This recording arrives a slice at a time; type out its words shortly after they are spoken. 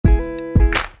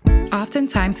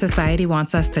Oftentimes, society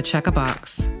wants us to check a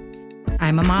box.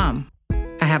 I'm a mom.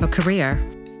 I have a career.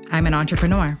 I'm an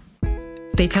entrepreneur.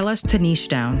 They tell us to niche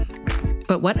down.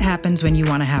 But what happens when you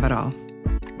want to have it all?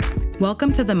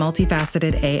 Welcome to the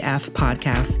Multifaceted AF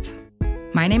podcast.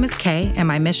 My name is Kay, and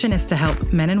my mission is to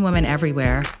help men and women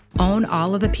everywhere own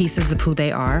all of the pieces of who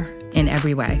they are in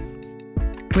every way.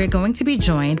 We're going to be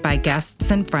joined by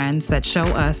guests and friends that show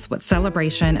us what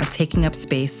celebration of taking up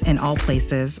space in all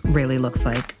places really looks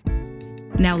like.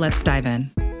 Now let's dive in.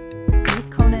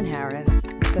 Meet Conan Harris,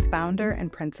 the founder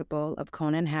and principal of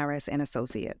Conan Harris and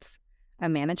Associates, a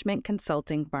management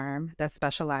consulting firm that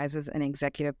specializes in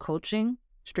executive coaching,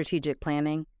 strategic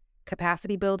planning,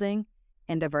 capacity building,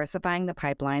 and diversifying the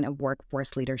pipeline of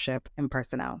workforce leadership and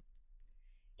personnel.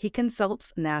 He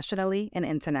consults nationally and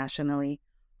internationally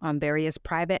on various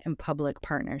private and public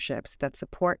partnerships that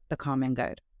support the common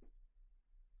good.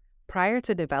 Prior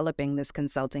to developing this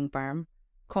consulting firm,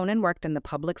 Conan worked in the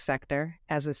public sector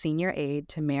as a senior aide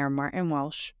to Mayor Martin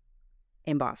Walsh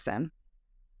in Boston.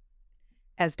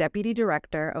 As Deputy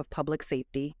Director of Public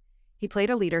Safety, he played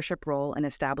a leadership role in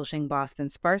establishing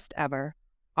Boston's first ever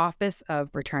Office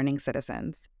of Returning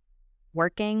Citizens,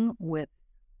 working with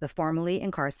the formerly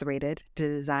incarcerated to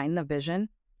design the vision,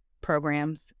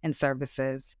 programs, and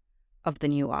services of the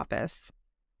new office.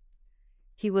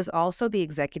 He was also the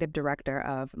executive director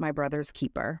of My Brother's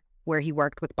Keeper, where he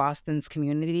worked with Boston's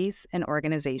communities and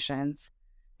organizations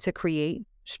to create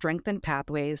strengthened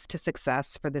pathways to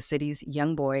success for the city's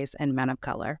young boys and men of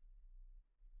color.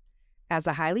 As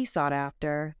a highly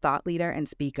sought-after thought leader and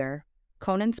speaker,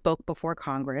 Conan spoke before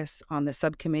Congress on the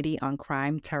Subcommittee on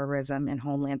Crime, Terrorism, and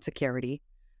Homeland Security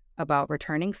about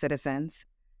returning citizens,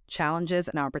 challenges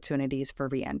and opportunities for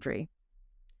reentry.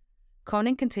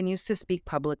 Conan continues to speak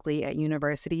publicly at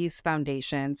universities,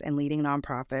 foundations, and leading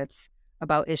nonprofits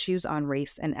about issues on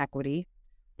race and equity,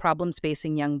 problems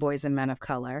facing young boys and men of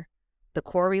color, the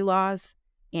quarry laws,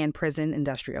 and prison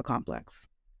industrial complex.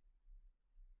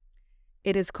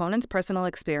 It is Conan's personal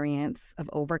experience of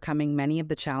overcoming many of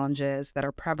the challenges that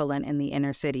are prevalent in the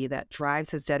inner city that drives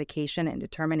his dedication and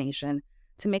determination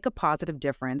to make a positive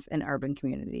difference in urban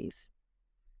communities.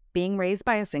 Being raised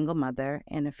by a single mother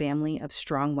and a family of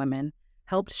strong women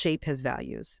helped shape his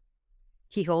values.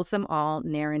 He holds them all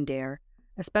near and dear,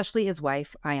 especially his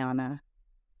wife, Ayana,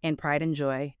 and pride and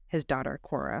joy, his daughter,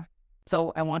 Cora.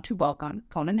 So I want to welcome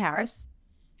Conan Harris.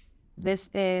 This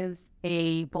is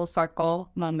a full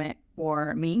circle moment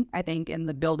for me, I think, in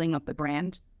the building of the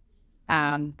brand.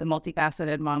 The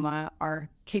Multifaceted Mama, our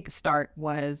kickstart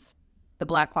was the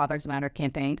Black Fathers Matter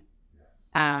campaign.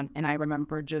 And I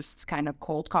remember just kind of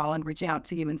cold calling, reaching out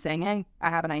to you and saying, hey, I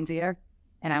have an idea,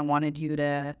 and I wanted you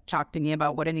to talk to me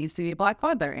about what it needs to be a Black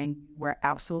father. And we're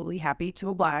absolutely happy to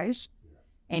oblige.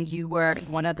 And you were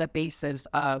one of the bases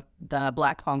of the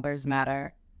Black Fathers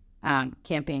Matter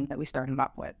campaign that we started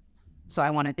off with. So I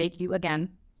want to thank you again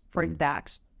for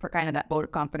that, for kind of that vote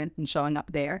of confidence and showing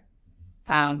up there.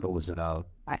 I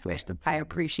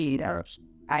appreciate it.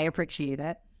 I appreciate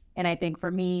it. And I think for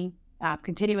me,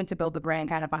 continuing to build the brand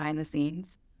kind of behind the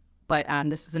scenes, but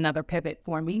this is another pivot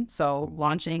for me. So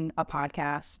launching a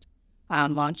podcast,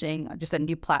 launching just a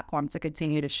new platform to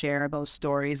continue to share those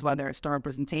stories, whether it's the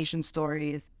representation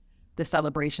stories, the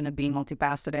celebration of being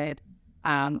multifaceted.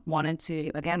 Wanted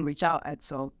to, again, reach out. And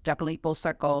so definitely full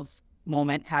circles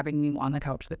moment having you on the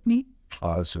couch with me.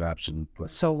 It's an absolute pleasure.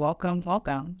 So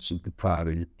welcome. Super proud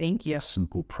of you. Thank you.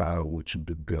 Super proud of what you've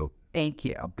been built. Thank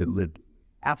you.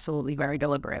 Absolutely, very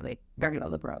deliberately.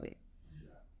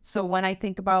 So when I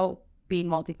think about being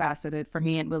multifaceted, for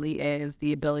me, it really is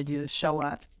the ability to show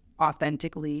up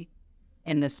authentically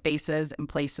in the spaces and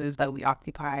places that we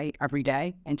occupy every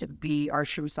day and to be our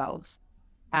true selves.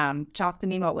 Talk to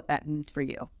me about what that means for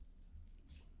you.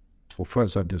 Well,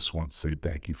 first, I just want to say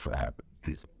thank you for having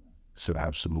me. It's an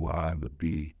absolute honor to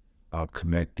be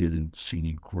connected and seeing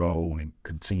you grow and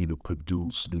continue to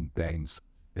produce new things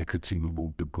and continue to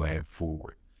move the brand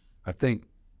forward. I think,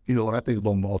 when I think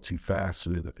about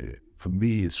multifaceted, for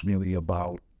me, it's really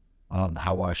about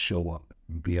how I show up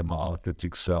and being my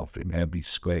authentic self in every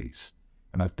space.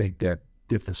 And I think that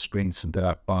different spaces that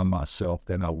I find myself,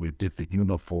 that I wear different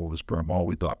uniforms, but I'm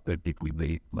always authentically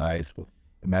living life.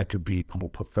 And that could be from a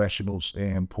professional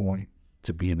standpoint,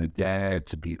 to being a dad,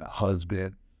 to being a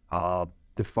husband,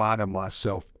 defining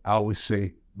myself. I always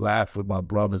say, laugh with my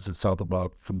brothers and talk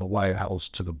about from the White House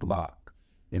to the block,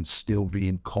 and still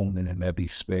being Conan in every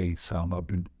space. I've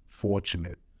been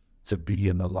fortunate to be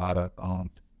in a lot of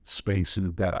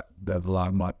spaces that a lot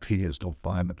of my peers don't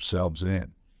find themselves in.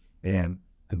 And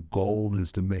the goal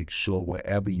is to make sure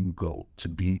wherever you go, to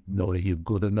be, know that you're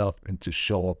good enough and to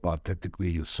show up authentically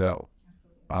yourself.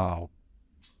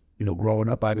 Growing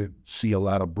up, I didn't see a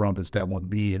lot of brothers that want to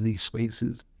be in these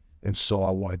spaces. And so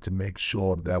I wanted to make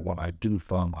sure that when I do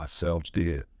find myself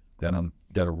there, that I'm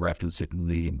representing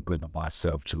and bringing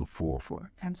myself to the forefront.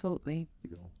 Absolutely.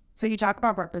 So you talk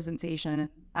about representation.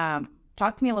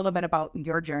 Talk to me a little bit about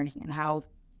your journey and how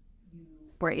you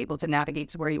were able to navigate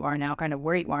to where you are now, kind of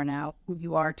where you are now, who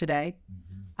you are today,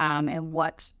 and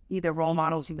what either role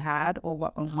models you had or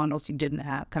what role models you didn't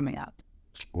have coming up.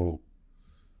 Well,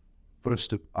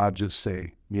 first, I'll just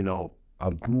say, I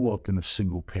grew up in a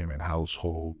single-parent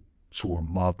household to a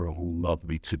mother who loved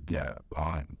me to death.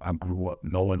 I grew up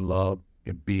knowing love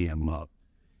and being loved,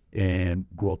 and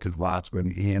grew up in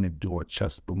Roxbury and in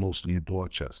Dorchester, but mostly in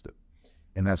Dorchester.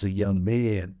 And as a young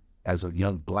man, as a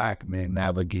young Black man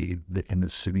navigating in the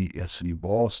city of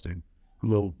Boston,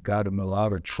 got in a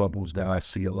lot of troubles that I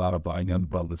see a lot of our young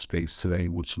brothers face today,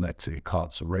 which led to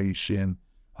incarceration,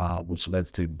 which led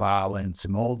to violence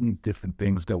and all these different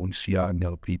things that we see our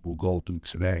young people go through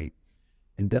today.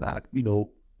 And then I,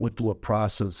 went through a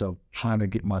process of trying to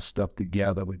get my stuff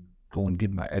together and go and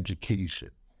get my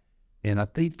education. And I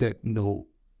think that,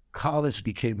 college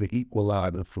became an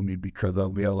equalizer for me because I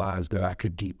realized that I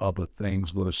could do other things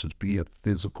versus be a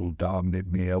physical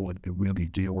dominant male and really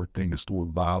deal with things through a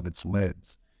violence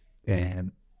lens.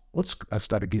 And once I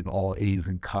started getting all A's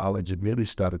in college, it really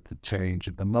started to change.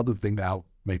 And another thing that helped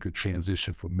make a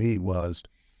transition for me was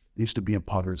I used to be a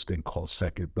part of this thing called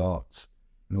Second Thoughts.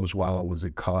 And it was while I was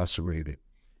incarcerated.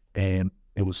 And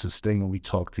it was this thing when we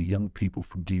talked to young people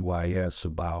from DYS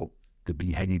about the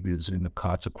behaviors and the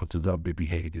consequences of their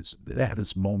behaviors. They had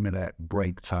this moment at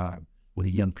break time where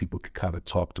the young people could kind of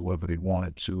talk to whoever they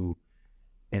wanted to.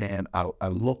 And I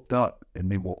looked up and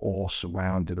they were all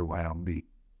surrounded around me.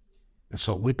 And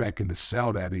so I went back in the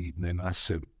cell that evening and I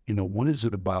said, what is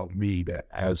it about me that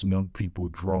has young people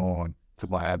drawn to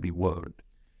my every word?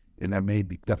 And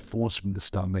that forced me to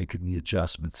start making the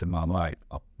adjustments in my life,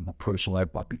 my personal life,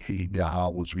 my behavior,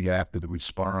 how I was reacting and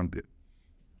responding.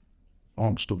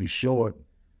 Long story short,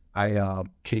 I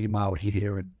came out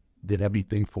here and did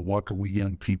everything from working with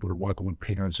young people to working with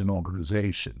parents and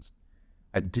organizations.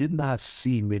 I did not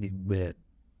see many men.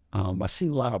 I see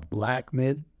a lot of Black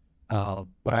men,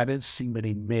 but I didn't see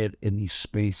many men in these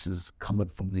spaces coming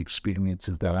from the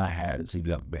experiences that I had as a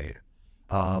young man.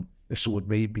 And so it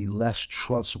made me less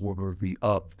trustworthy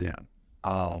of them.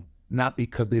 Not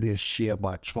because they didn't share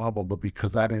my trauma, but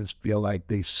because I didn't feel like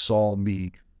they saw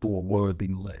me through a worthy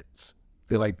lens.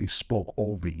 Feel like they spoke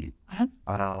over you.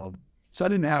 So I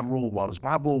didn't have role models.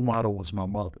 My role model was my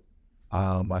mother.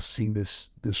 I seen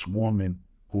this woman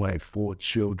who had 4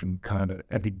 children, kind of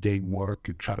everyday work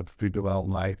and try to figure out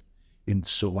life and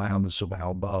surround us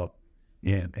around love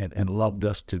and loved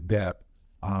us to death.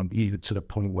 Even to the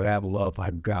point where that love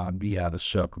had gotten me out of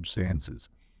circumstances.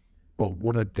 But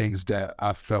one of the things that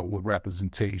I felt with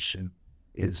representation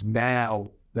is now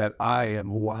that I am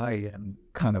who I am,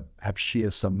 kind of have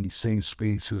shared some of these same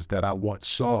spaces that I once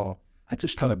saw, I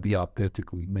just try to be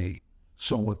authentically me.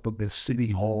 So if I'm in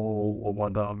City Hall or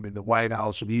when I'm in the White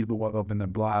House or either one of them in the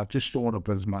block, just showing up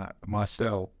as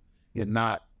myself and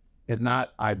not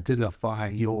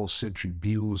identifying Eurocentric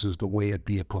views as the way of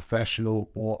being professional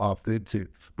or authentic,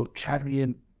 but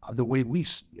carrying the way we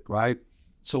see it, right?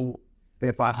 So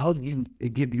if I hug you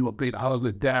and give you a big hug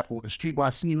and dap on the street, while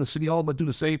I see you in the city hall, I'm gonna do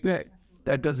the same thing.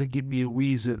 That doesn't give me a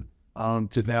reason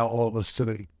to now all of a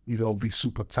sudden, be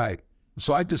super tight.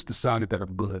 So I just decided that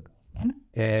I'm good.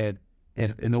 And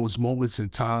in those moments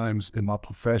and times in my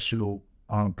professional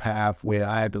path where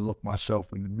I had to look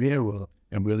myself in the mirror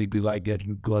and really be like,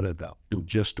 getting good enough, do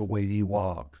just the way you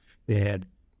are. And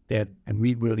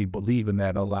we really believe in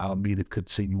that allowed me to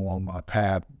continue on my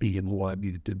path, being who I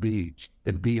needed to be,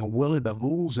 and being willing to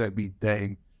lose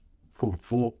everything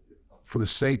for the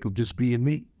sake of just being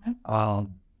me. And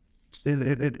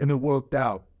it worked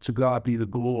out. To God be the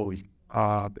glory.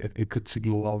 It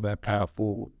continued along that path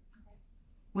forward.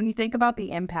 When you think about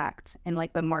the impact and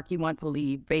like the mark you want to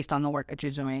leave based on the work that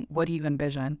you're doing, what do you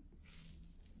envision?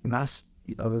 And that's,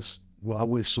 I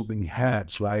wear so many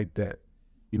hats, right? That,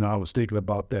 I was thinking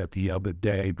about that the other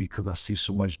day because I see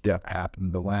so much death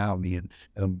happening around me and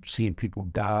I'm seeing people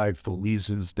die for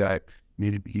reasons that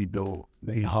maybe,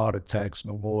 they heart attacks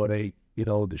no more, the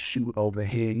shoot over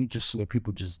here. You just see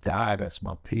people just die. That's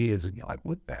my peers. And you're like,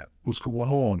 what's going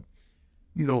on?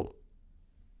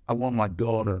 I want my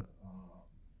daughter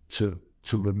to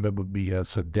remember me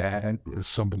as her dad, as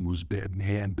someone who's been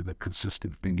and been a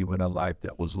consistent figure in her life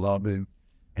that was loving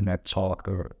and that taught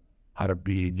her how to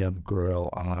be a young girl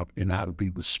and how to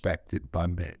be respected by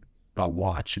men by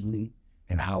watching me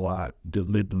and how I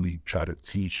deliberately try to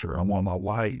teach her. I want my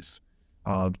wife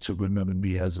to remember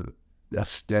me as a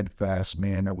steadfast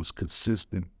man that was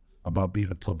consistent about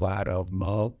being a provider of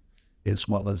love as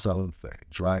well as other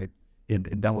things, right? And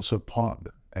that was her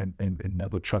partner, and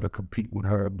never try to compete with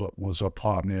her, but was her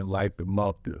partner in life and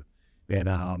loved her.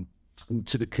 And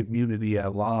to the community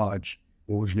at large,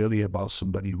 it was really about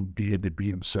somebody who dared to be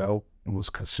himself and was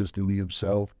consistently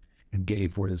himself and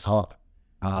gave with his heart,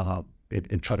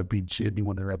 and try to be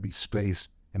genuine in every space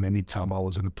and anytime I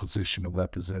was in a position to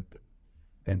represent them.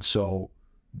 And so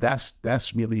that's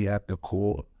really at the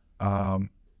core.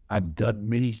 I've done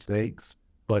many things,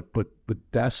 but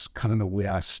that's kind of the way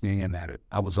I stand at it.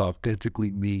 I was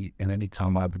authentically me, and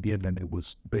anytime I've given, it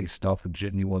was based off of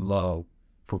genuine love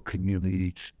for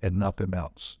community and nothing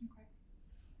else.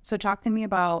 So talk to me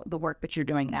about the work that you're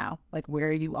doing now, like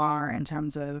where you are in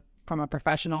terms of, from a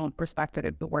professional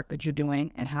perspective, the work that you're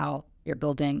doing and how you're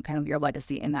building kind of your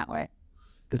legacy in that way.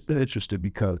 It's been interesting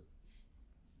because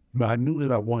I knew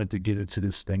that I wanted to get into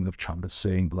this thing of trying to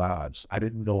save lives. I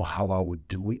didn't know how I would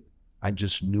do it. I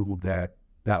just knew that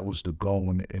that was the goal,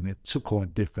 and it took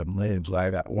on different limbs.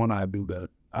 Like I knew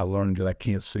that I learned that I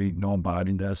can't save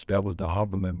nobody. That was the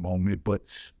humbling moment. But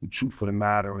the truth of the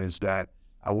matter is that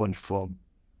I went from,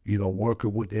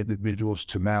 working with individuals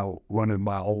to now running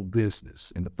my own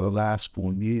business. And for the last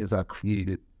 4 years, I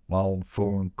created my own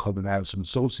firm, Conan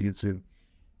Associates,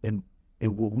 and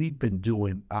what we've been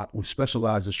doing, we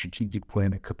specialize in strategic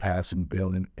planning, capacity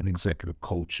building, and executive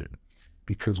coaching.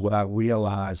 Because what I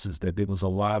realized is that there was a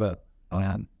lot of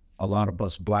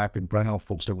us Black and brown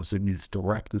folks that was in these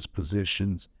directors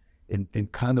positions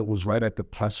and kind of was right at the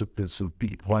precipice of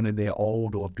running their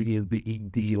own or being the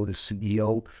ED or the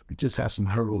CEO. We just had some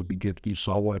hurdles to get through,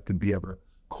 so I wanted to be able to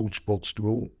coach folks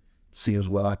through. See as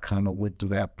well, I kind of went through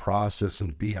that process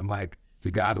of being like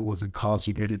the guy that was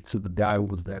incarcerated to the guy who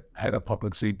was that head of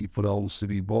public safety for the whole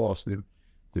city of Boston,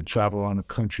 to travel around the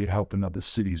country helping other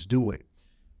cities do it.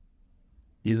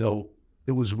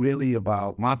 It was really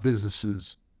about, my business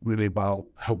is really about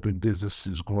helping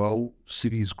businesses grow,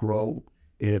 cities grow,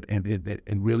 and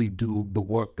really do the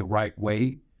work the right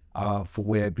way for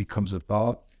where it becomes a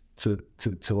thought to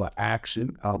an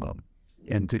action,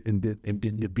 and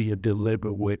then to be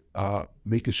deliberate with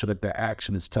making sure that the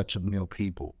action is touching real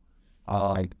people.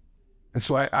 And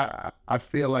so I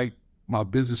feel like my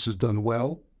business has done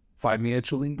well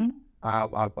financially. Mm-hmm.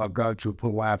 I've got to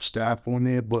put where I have staff on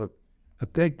there, but I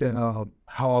think that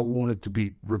how I want it to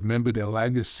be remembered, their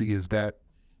legacy, is that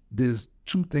there's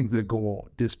two things that go on.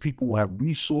 There's people who have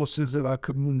resources in our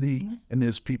community, mm-hmm. and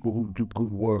there's people who do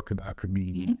good work in our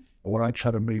community. Mm-hmm. And when I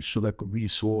try to make sure that the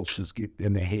resources get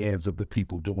in the hands of the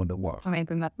people doing the work.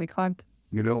 Amazing that we climbed.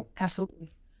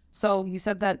 Absolutely. So you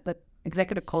said that the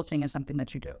executive coaching is something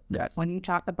that you do. Yes. When you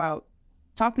talk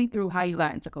me through how you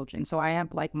got into coaching. So I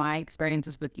have my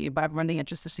experiences with you, but I'm really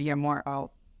interested to hear more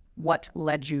about what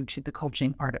led you to the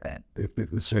coaching part of it.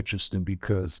 It's interesting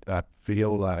because I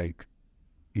feel like,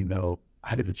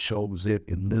 I didn't chose it.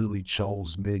 It literally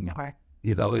chose me. Okay.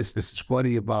 It's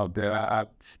funny about that. I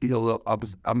feel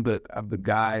I'm the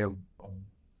guy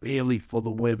barely full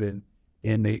of women,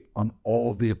 and on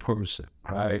all their person,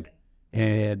 right?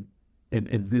 And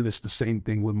then it's the same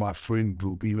thing with my friend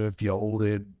group. Even if you're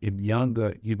older and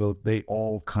younger, they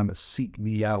all kind of seek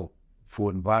me out for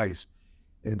advice.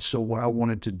 And so what I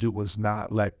wanted to do was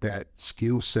not let that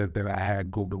skill set that I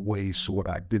had go to waste. So what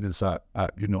I did is I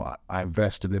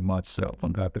invested in myself. I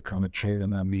got the kind of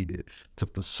training I needed to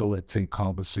facilitate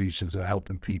conversations and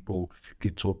helping people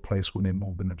get to a place where they're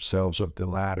moving themselves up the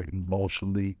ladder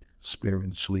emotionally,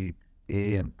 spiritually,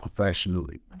 and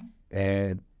professionally.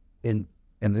 And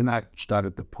then I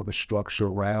started to put a structure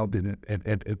around it, and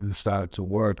it started to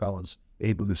work. I was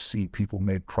able to see people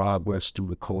make progress through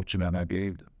the coaching that I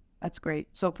gave them. That's great.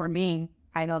 So for me,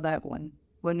 I know that when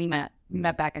we met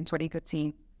back in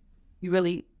 2015, you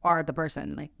really are the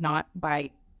person, not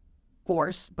by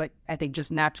force, but I think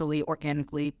just naturally,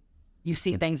 organically, you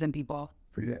see things in people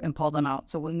and pull them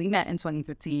out. So when we met in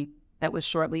 2015, that was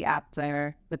shortly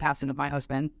after the passing of my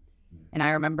husband. And I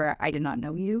remember I did not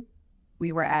know you.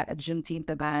 We were at a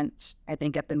Juneteenth event, I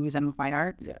think at the Museum of Fine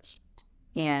Arts. Yes.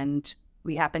 And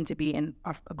we happened to be in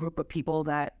a group of people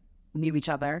that knew each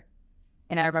other.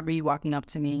 And I remember you walking up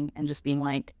to me and just being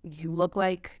like, you look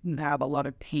like you have a lot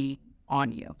of pain on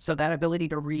you. So that ability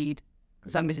to read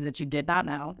something that you did not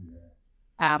know,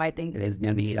 I think is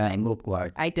going to be I look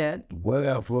like. I did.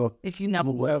 Whatever. If you know.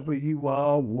 Whoever you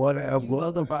are, whatever.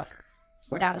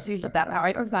 We're not assuming that how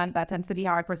I present. That tends to be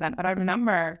how I present. But I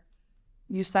remember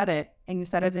you said it, and you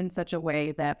said it in such a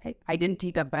way that I didn't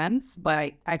take offense,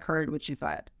 but I heard what you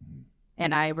said.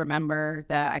 And I remember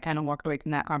that I kind of walked away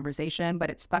from that conversation, but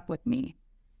it stuck with me.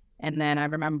 And then I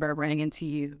remember running into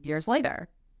you years later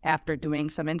after doing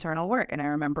some internal work. And I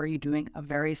remember you doing a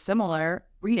very similar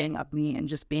reading of me and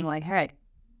just being like, hey,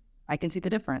 I can see the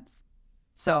difference.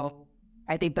 So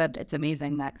I think that it's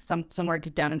amazing that somewhere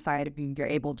deep down inside of you, you're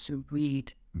able to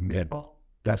read people.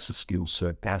 That's the skill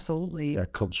set. Absolutely.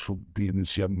 That comes from being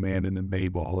this young man in the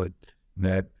neighborhood.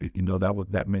 That, you know,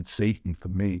 that meant safety for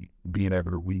me, being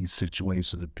able to read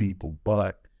situations of people.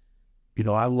 But, you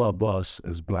know, I love us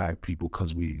as Black people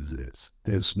because we exist.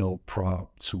 There's no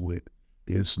prop to it.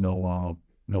 There's no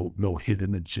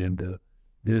hidden agenda.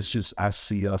 There's just, I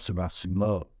see us and I see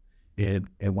love. And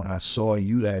when I saw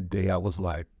you that day, I was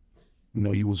like, you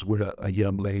know, you was with a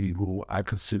young lady who I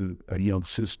considered a young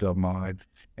sister of mine.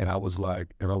 And I was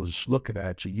like, and I was just looking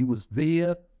at you. You was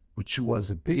there, but you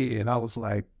wasn't there. And I was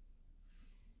like,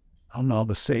 I don't know, I'm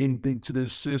going to say anything to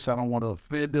this sis. I don't want to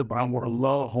offend her, but I want to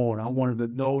love her. And I wanted to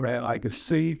know that I could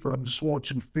save her. I just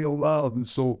want you to feel love. And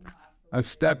so I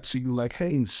stepped to you like,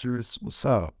 hey, sis, what's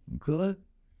up? You good?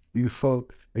 You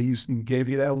folk, and you gave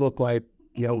you that look like,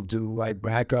 yo, dude, like,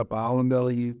 back up. I don't know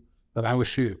you. But I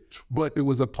was here. But it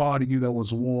was a part of you that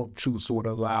was warm too, so it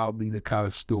allowed me to kind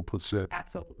of still persist.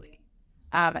 Absolutely.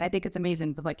 I think it's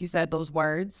amazing. But like you said, those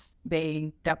words,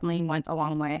 they definitely went a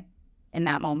long way in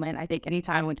that moment. I think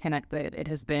anytime we connected, it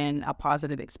has been a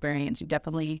positive experience. You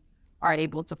definitely are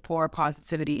able to pour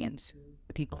positivity into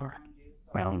the people around you.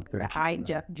 Well, I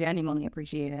genuinely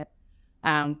appreciate it.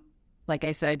 Like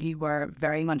I said, you were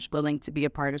very much willing to be a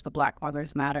part of the Black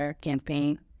Lives Matter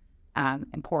campaign.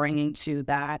 And pouring into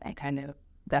that and kind of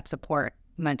that support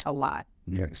meant a lot.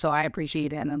 Yeah. So I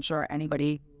appreciate it. And I'm sure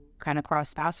anybody kind of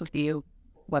cross paths with you,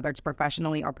 whether it's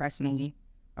professionally or personally,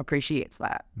 appreciates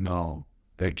that. No,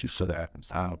 thank you for that.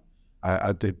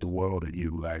 I think the world of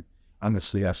you. Like,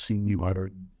 honestly, I seen you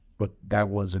hurt, but that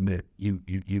wasn't it. You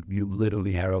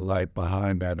literally had a light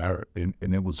behind that hurt, and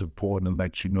it was important to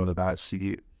let you know that I see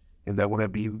it. And that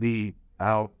whenever you need,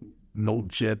 no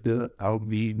gender, I don't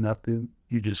need nothing.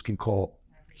 You just can call.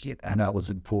 And that was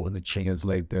important to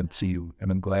translate that to you.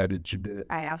 And I'm glad that you did.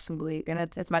 I absolutely, and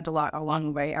it's meant a lot along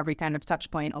the way. Every kind of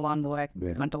touch point along the way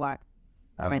meant a lot.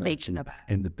 And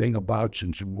the thing about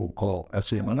you will call. I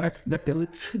say,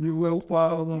 you will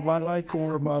follow my life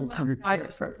or about.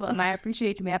 And I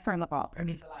appreciate you answering the call.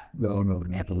 No,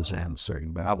 that was what I'm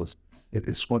saying. But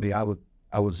it's funny. I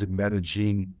was in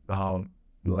Medellin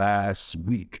last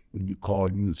week when you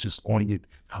called, you was just on it.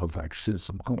 I was like, sis,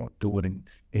 I'm going to do it.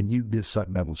 And you did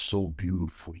something that was so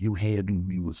beautiful. You handled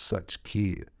me with such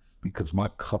care because my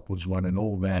cup was running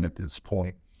over at this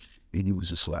point. And you was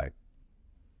just like,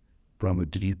 brother,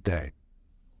 do your thing.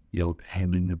 Yo,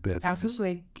 handling the best.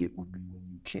 Absolutely. Get with me when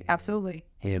you can. Absolutely.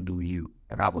 Handle you.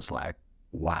 And I was like,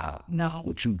 wow. No.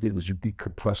 What you did was you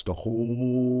decompressed the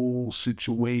whole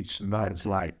situation. And I was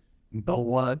like, you know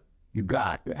what? You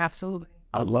got it. Absolutely.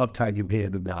 I loved how you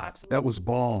handled that. That was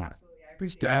born.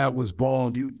 That was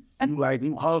born. You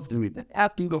hugged me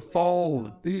after the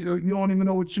phone. You don't even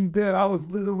know what you did. I was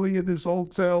literally in this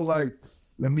hotel, like,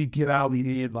 let me get out of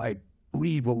here and like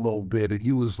breathe a little bit. And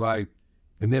you was like,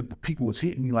 and then people was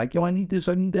hitting me like, yo, I need this,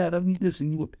 I need that, I need this.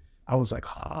 And I was like,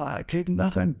 I can't do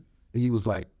nothing. And he was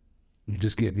like, you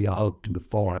just gave me a hug through the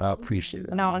phone. I appreciate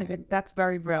it. No, that's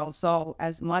very real. So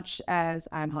as much as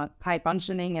I'm high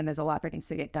functioning and there's a lot of things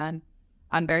to get done,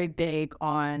 I'm very big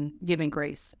on giving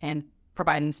grace and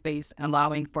providing space and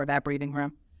allowing for that breathing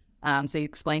room. So you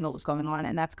explain what was going on,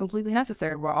 and that's completely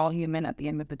necessary. We're all human at the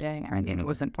end of the day, and it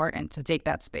was important to take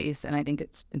that space, and I think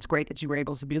it's great that you were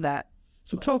able to do that.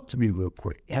 So talk to me real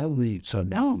quick. I'm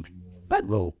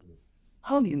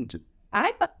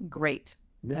great.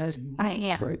 Yes, I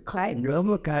am. Great.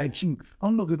 Look at you.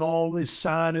 I'm looking at all this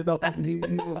signing up.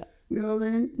 You know what I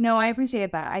mean? No, I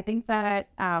appreciate that. I think that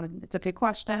it's a good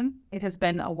question. It has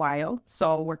been a while.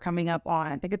 So we're coming up on,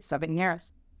 I think it's 7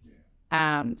 years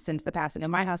since the passing of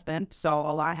my husband. So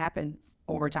a lot happens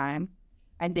over time.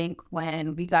 I think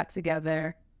when we got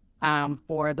together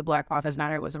for the Black Lives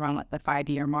Matter, it was around like the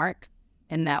 5-year mark.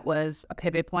 And that was a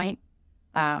pivot point.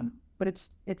 But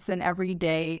it's an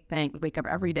everyday thing. You wake up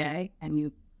every day and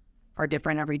you are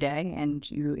different every day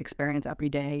and you experience every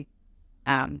day.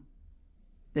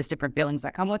 There's different feelings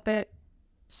that come with it.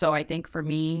 So I think for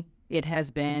me, it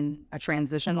has been a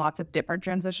transition, lots of different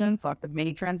transitions, lots of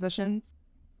mini transitions.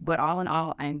 But all in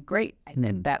all, I'm great. And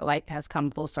then that light has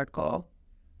come full circle.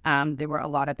 There were a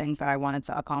lot of things that I wanted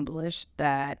to accomplish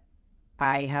that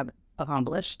I have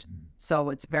accomplished. So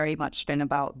it's very much been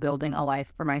about building a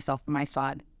life for myself and my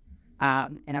son.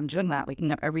 And I'm doing that,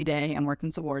 waking up every day and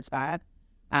working towards that.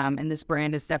 And this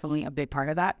brand is definitely a big part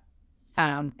of that.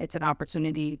 It's an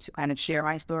opportunity to kind of share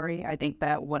my story. I think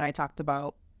that what I talked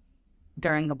about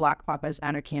during the Black Papa's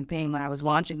Honor campaign when I was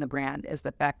launching the brand is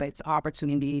the fact that it's an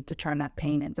opportunity to turn that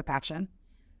pain into passion.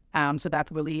 So that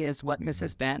really is what this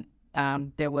has been.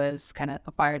 There was kind of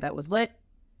a fire that was lit,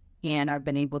 and I've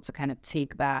been able to kind of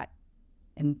take that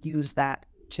and use that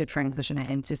to transition it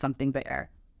into something bigger.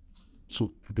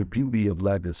 So the beauty of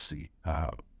legacy, I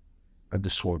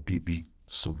just want to be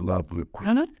so love real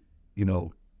quick. You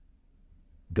know,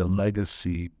 the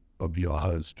legacy of your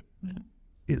husband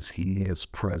is he is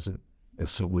present, and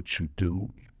so what you do,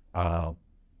 and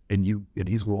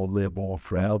he's gonna live on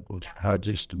forever, not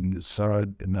just in your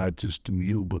son and not just in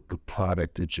you, but the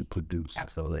product that you produce.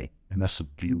 Absolutely. And that's a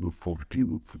beautiful,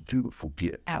 beautiful, beautiful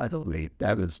gift. Absolutely.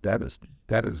 That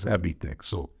is everything.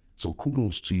 So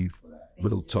kudos to you.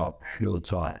 Little talk.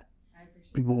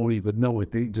 People won't even know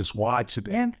it. They just watch it,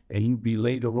 and you be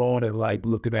later on and like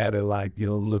looking at it like,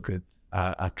 look at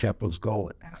I kept us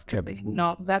going.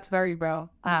 No, that's very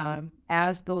real.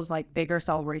 As those like bigger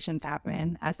celebrations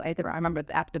happen, I remember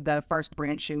after the first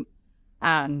brand shoot,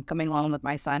 coming along with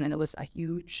my son, and it was a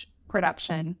huge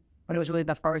production, but it was really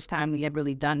the first time we had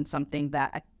really done something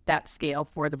at that scale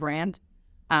for the brand.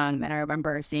 And I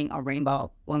remember seeing a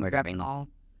rainbow when we were driving home.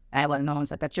 And I let him know, I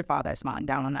was like, that's your father smiling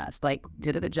down on us. Like,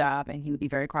 did a good job, and he would be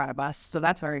very proud of us. So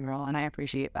that's very real, and I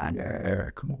appreciate that. Yeah,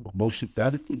 come on, emotion.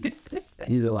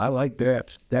 I like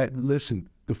that. Listen,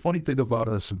 the funny thing about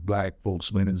us as Black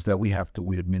folks, man, is that we have to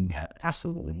wear many hats.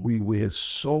 Absolutely. We wear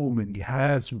so many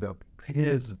hats. We got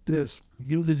pairs of this,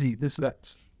 unity, this,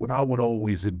 that. What I would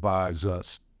always advise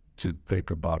us to think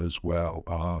about as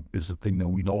well is the thing that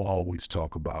we don't always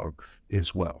talk about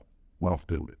is wealth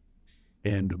building.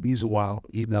 And the reason why,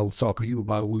 even I was talking to you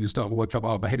about, we was talking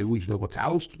about, hey, we know what's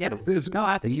house, No,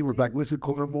 I and you were like, listen,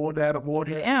 Conan, more that,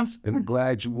 Yeah. And I'm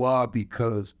glad you are,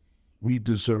 because we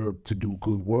deserve to do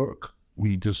good work.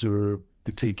 We deserve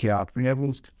to take care of our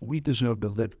families. We deserve to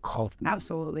live comfortably.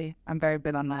 Absolutely. I'm very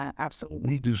big on that. Absolutely.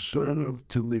 We deserve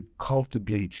to live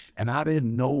comfortably. And I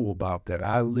didn't know about that.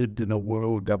 I lived in a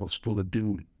world that was full of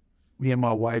duty. Me and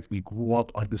my wife, we grew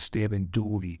up understanding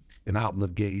duty and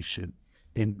obligation,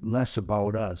 and less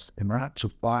about us. And not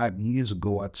till 5 years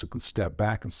ago, I took a step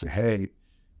back and said, hey,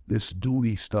 this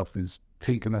duty stuff is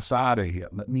taking us out of here.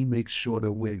 Let me make sure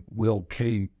that we're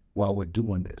okay while we're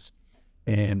doing this.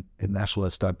 And that's what I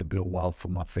started to build wealth for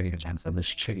my family. And it's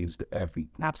changed everything.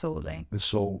 Absolutely. And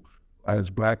so as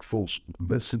Black folks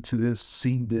listen to this,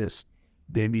 see this,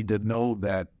 they need to know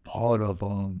that part of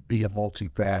being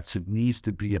multifaceted needs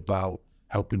to be about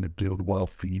helping to build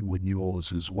wealth for you and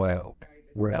yours as well,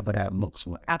 wherever that looks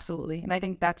like. Absolutely. And I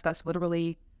think that's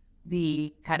literally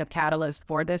the kind of catalyst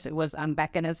for this. It was a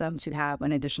mechanism to have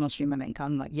an additional stream of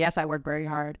income. Like, yes, I work very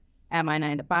hard at my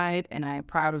 9 to 5, and I'm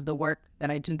proud of the work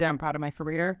that I do there. I'm proud of my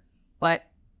career, but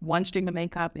one stream of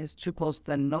income is too close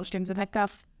to no streams of income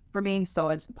for me. So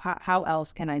it's how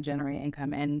else can I generate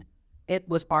income? And it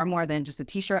was far more than just a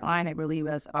t-shirt line. It really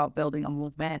was about building a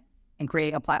movement and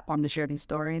creating a platform to share these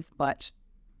stories, but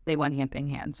they went hand in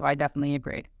hand. So I definitely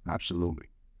agree. Absolutely.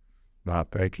 No,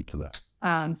 thank you for that.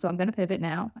 So I'm going to pivot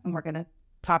now, and we're going to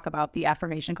talk about the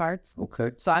affirmation cards.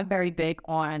 Okay. So I'm very big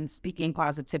on speaking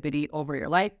positivity over your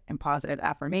life and positive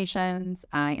affirmations.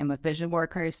 I am a vision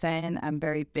board person. I'm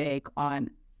very big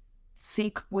on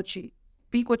speak what you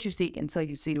seek until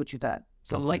you see what you thought.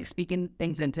 So like speaking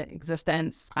things into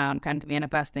existence, kind of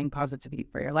manifesting positivity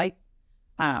for your life.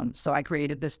 So I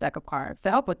created this deck of cards to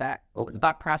help with that. The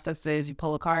thought process is you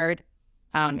pull a card,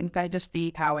 and kind of just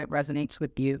see how it resonates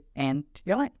with you and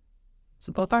your life.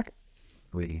 So pull a card.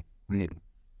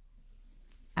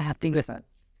 I have things with it.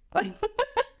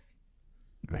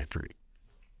 Victory.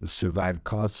 The survive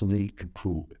constantly can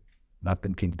prove it.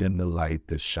 Nothing can dim the light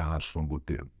that shines from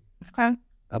within. Okay.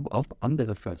 I'm under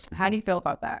the fence. How do you feel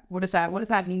about that? What does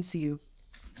that mean to you?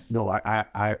 No,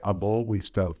 I've always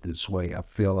felt this way. I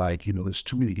feel like, there's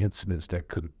too many incidents that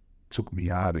could have took me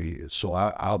out of here. So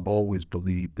I've always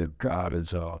believed that God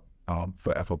is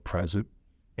forever present,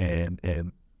 and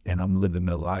I'm living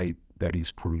the life that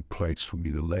He's put in place for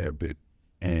me to live it.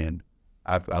 And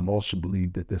I've also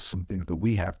believed that there's something that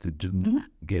we have to do,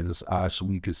 get us eyes so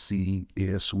we can see,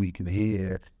 ears so we can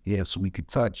hear, so we can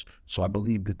touch. So I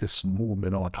believe that this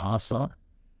movement on our side.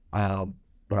 But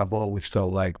I've always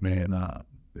felt like, man,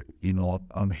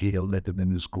 I'm here living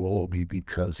in His glory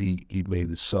because He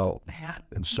made it so.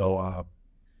 And so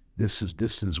this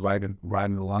is right in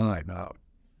the line.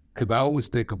 Because I always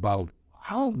think about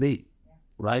how me,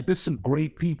 right? There's some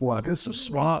great people out there, some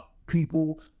smart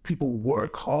people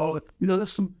work hard.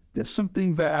 There's some there's some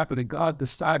things that happened and God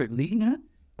decided leading it.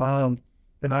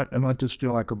 And I just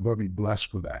feel like I'm very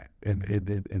blessed for that.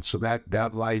 And so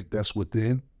that light that's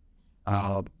within,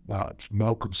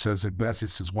 Malcolm says it best. He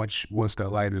says, once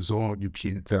that light is on, you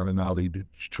can't tell anybody that you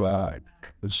tried.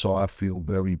 And so I feel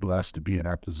very blessed to be in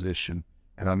that position.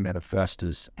 And I manifest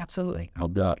this. Absolutely. How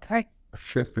that. Okay.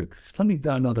 Let me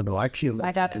down. No. I can't.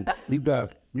 I got it.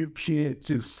 You can't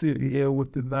just sit here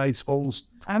with the nice host.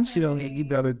 I'm chilling. You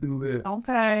gotta do this.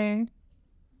 Okay.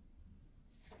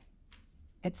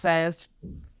 It says,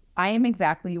 I am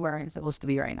exactly where I'm supposed to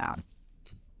be right now.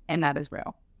 And that is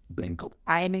real. Bingo.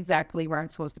 I am exactly where I'm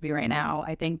supposed to be right now.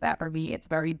 I think that for me, it's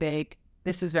very big.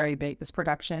 This is very big. This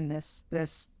production,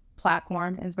 this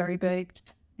platform is very big.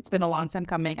 It's been a long time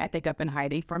coming. I think I've been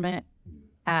hiding from it.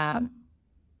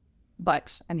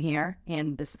 But I'm here,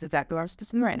 and this is exactly where I'm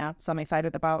supposed to be right now. So I'm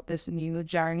excited about this new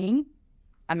journey.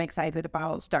 I'm excited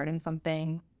about starting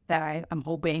something that I'm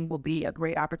hoping will be a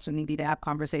great opportunity to have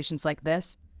conversations like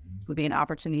this. It will be an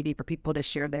opportunity for people to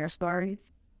share their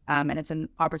stories. And it's an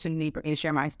opportunity for me to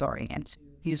share my story and to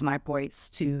use my voice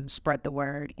to spread the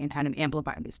word and kind of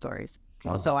amplify these stories.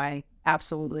 Wow. So I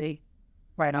absolutely,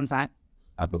 right on that.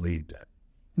 I believe that.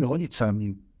 Anytime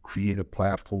you create a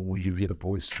platform where you hear a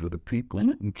voice for the people,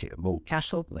 you can't vote.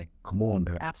 Absolutely. Come on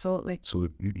now. Absolutely. So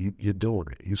you're doing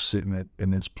it. You're sitting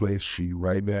in this place, you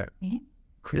right back.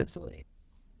 Mm-hmm. Absolutely.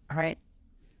 All right.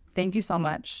 Thank you so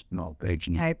much. No, thank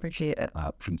you. I appreciate it. I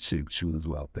appreciate you as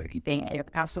well. Thank you. Thank you.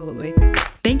 Absolutely.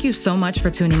 Thank you so much for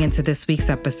tuning into this week's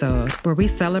episode, where we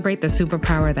celebrate the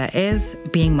superpower that is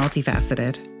being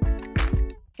multifaceted.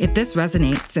 If this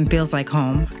resonates and feels like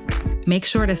home, make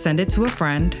sure to send it to a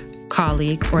friend,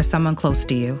 colleague, or someone close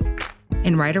to you,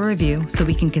 and write a review so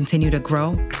we can continue to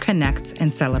grow, connect,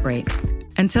 and celebrate.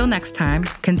 Until next time,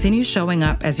 continue showing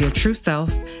up as your true self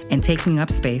and taking up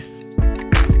space.